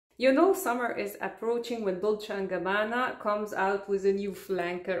You know summer is approaching when Dolce & Gabbana comes out with a new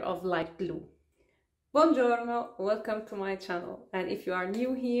flanker of light blue. Buongiorno, welcome to my channel, and if you are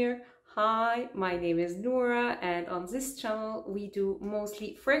new here, hi, my name is Noura, and on this channel we do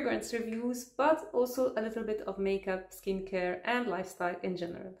mostly fragrance reviews, but also a little bit of makeup, skincare and lifestyle in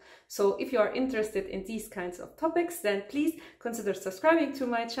general. So if you are interested in these kinds of topics, then please consider subscribing to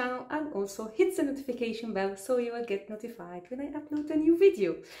my channel and also hit the notification bell so you will get notified when I upload a new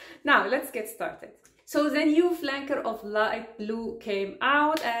video. Now let's get started. So the new flanker of light blue came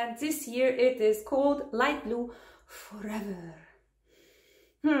out, and this year it is called Light Blue Forever.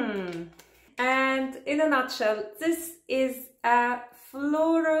 And in a nutshell, this is a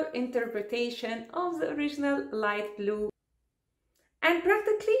floral interpretation of the original light blue, and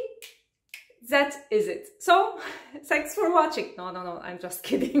practically that is it. So thanks for watching. No, I'm just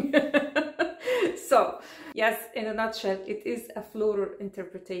kidding. So yes, in a nutshell, it is a floral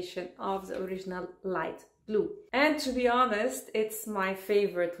interpretation of the original light blue, and to be honest, it's my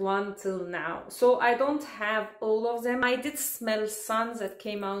favorite one till now. So I don't have all of them. I did smell some that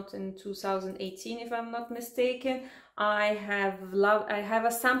came out in 2018 if I'm not mistaken. I have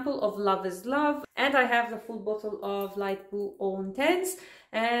a sample of Love is Love, and I have the full bottle of light blue Eau Intense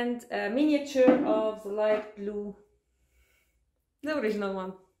and a miniature of the light blue, the original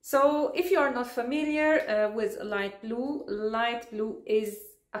one. So if you are not familiar with light blue is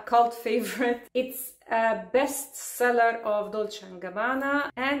a cult favorite. It's a bestseller of Dolce & Gabbana,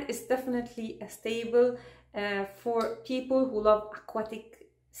 and it's definitely a staple for people who love aquatic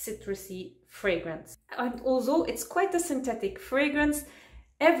citrusy fragrance. And although it's quite a synthetic fragrance,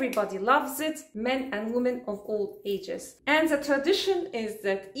 everybody loves it, men and women of all ages. And the tradition is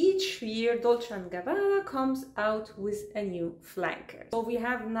that each year Dolce & Gabbana comes out with a new flanker. So we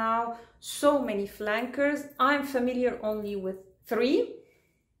have now so many flankers. I'm familiar only with 3.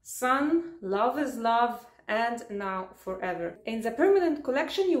 Sun, Love is Love, and now Forever. In the permanent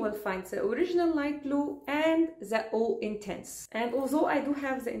collection you will find the original light blue and the Eau Intense. And although I do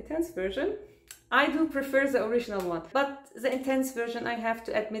have the intense version, I do prefer the original one, but the intense version, I have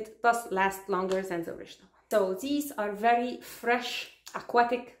to admit, does last longer than the original one. So these are very fresh,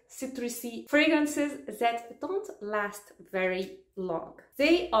 aquatic, citrusy fragrances that don't last very long.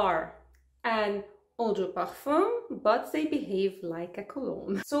 They are an eau de parfum, but they behave like a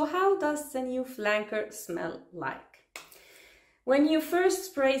cologne. So how does the new flanker smell like? When you first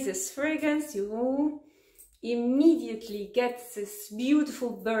spray this fragrance, you immediately get this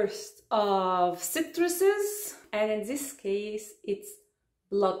beautiful burst of citruses, and in this case it's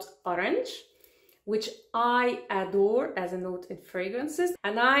blood orange, which I adore as a note in fragrances,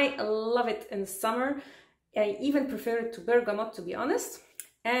 and I love it in summer. I even prefer it to bergamot, to be honest.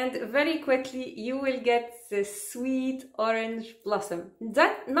 And very quickly you will get the sweet orange blossom.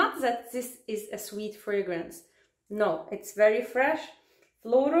 Not that this is a sweet fragrance, no, it's very fresh,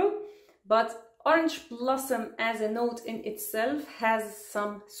 floral, but orange blossom as a note in itself has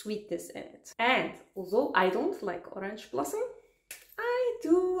some sweetness in it. And although I don't like orange blossom, I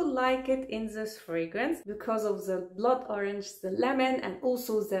do like it in this fragrance because of the blood orange, the lemon, and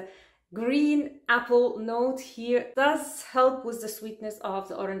also the green apple note here does help with the sweetness of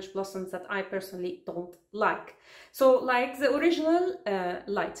the orange blossoms that I personally don't like. So like the original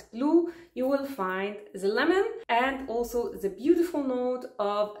light blue, you will find the lemon and also the beautiful note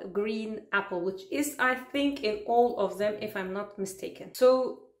of green apple, which is, I think, in all of them if I'm not mistaken.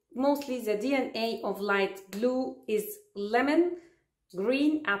 So mostly the DNA of light blue is lemon,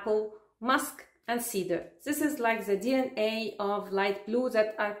 green apple, musk and cedar. This is like the DNA of light blue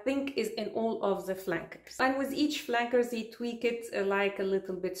that I think is in all of the flankers. And with each flanker they tweak it like a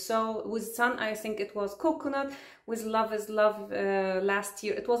little bit. So with Sun, I think it was coconut. With Love is Love last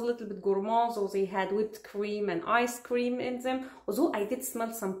year, it was a little bit gourmand, so they had whipped cream and ice cream in them. Although I did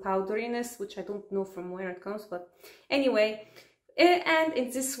smell some powderiness, which I don't know from where it comes, but anyway. And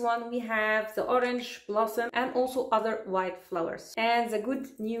in this one we have the orange blossom and also other white flowers. And the good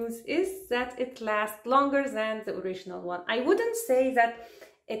news is that it lasts longer than the original one. I wouldn't say that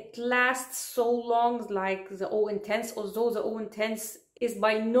it lasts so long like the Eau Intense, although the Eau Intense is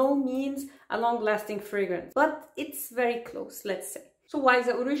by no means a long-lasting fragrance, but it's very close, let's say. So while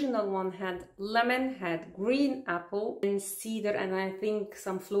the original one had lemon, had green apple and cedar, and I think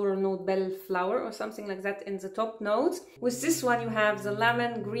some floral note, bellflower or something like that in the top notes, with this one you have the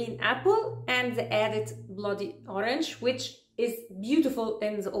lemon, green apple and the added bloody orange, which is beautiful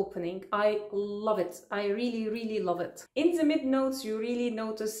in the opening. I love it. I really love it. In the mid notes, you really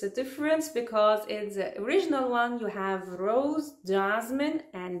notice the difference because in the original one you have rose, jasmine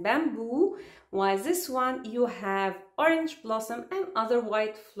and bamboo, while this one you have orange blossom and other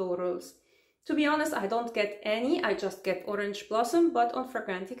white florals. To be honest, I don't get any, I just get orange blossom, but on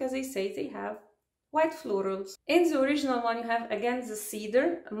Fragrantica they say they have white florals. In the original one you have again the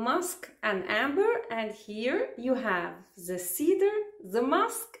cedar, musk and amber, and here you have the cedar, the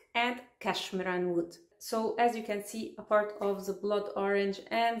musk and cashmere wood. So as you can see, a part of the blood orange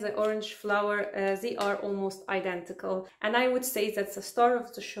and the orange flower, they are almost identical. And I would say that the star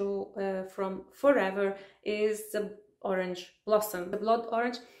of the show from Forever is the orange blossom. The blood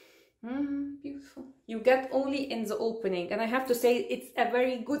orange, beautiful. You get only in the opening, and I have to say it's a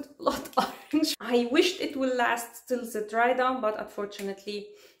very good blood orange. I wished it will last till the dry down, but unfortunately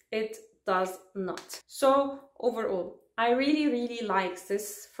it does not. So overall, I really like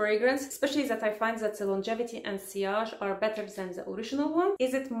this fragrance, especially that I find that the longevity and sillage are better than the original one.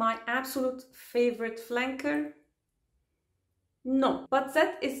 Is it my absolute favorite flanker? No, but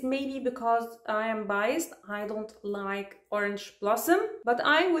that is maybe because I am biased. I don't like orange blossom, but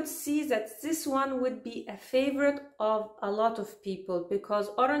I would see that this one would be a favorite of a lot of people because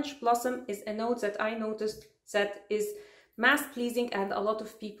orange blossom is a note that I noticed that is mass pleasing and a lot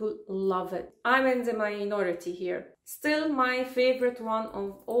of people love it. I'm in the minority here. Still, my favorite one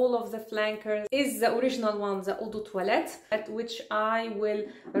of all of the flankers is the original one, the Eau de Toilette, which I will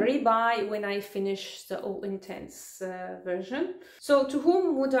rebuy when I finish the Eau Intense version. So to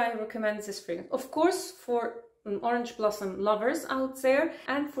whom would I recommend this fragrance? Of course, for orange blossom lovers out there,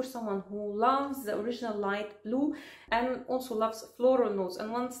 and for someone who loves the original light blue and also loves floral notes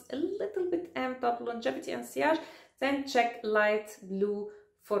and wants a little bit amped up longevity and sillage, then check Light Blue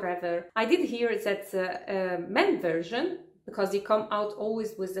Forever. I did hear that the men version, because they come out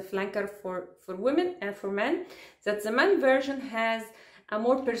always with the flanker for women and for men, that the men version has a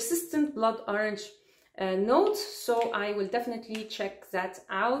more persistent blood orange note, so I will definitely check that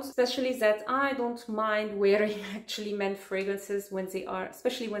out, especially that I don't mind wearing actually men fragrances when they are,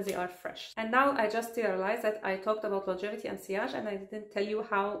 especially when they are fresh. And now I just realized that I talked about longevity and sillage and I didn't tell you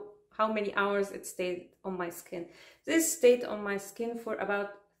how many hours it stayed on my skin. This stayed on my skin for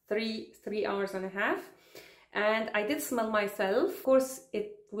about 3 hours and a half, and I did smell myself. Of course,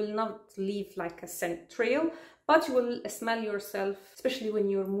 it will not leave like a scent trail, but you will smell yourself, especially when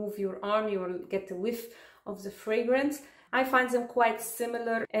you move your arm, you will get a whiff of the fragrance. I find them quite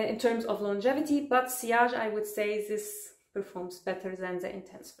similar in terms of longevity, but sillage, I would say this performs better than the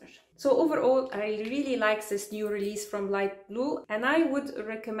intense version. So overall, I really like this new release from Light Blue, and I would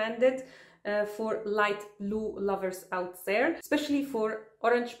recommend it for light blue lovers out there, especially for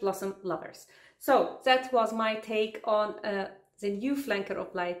orange blossom lovers. So that was my take on the new flanker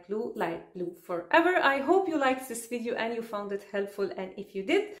of Light Blue Forever. I hope you liked this video and you found it helpful, and if you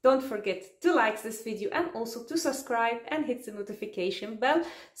did, don't forget to like this video and also to subscribe and hit the notification bell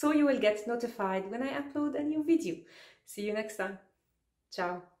so you will get notified when I upload a new video. See you next time.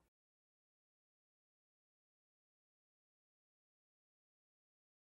 Ciao.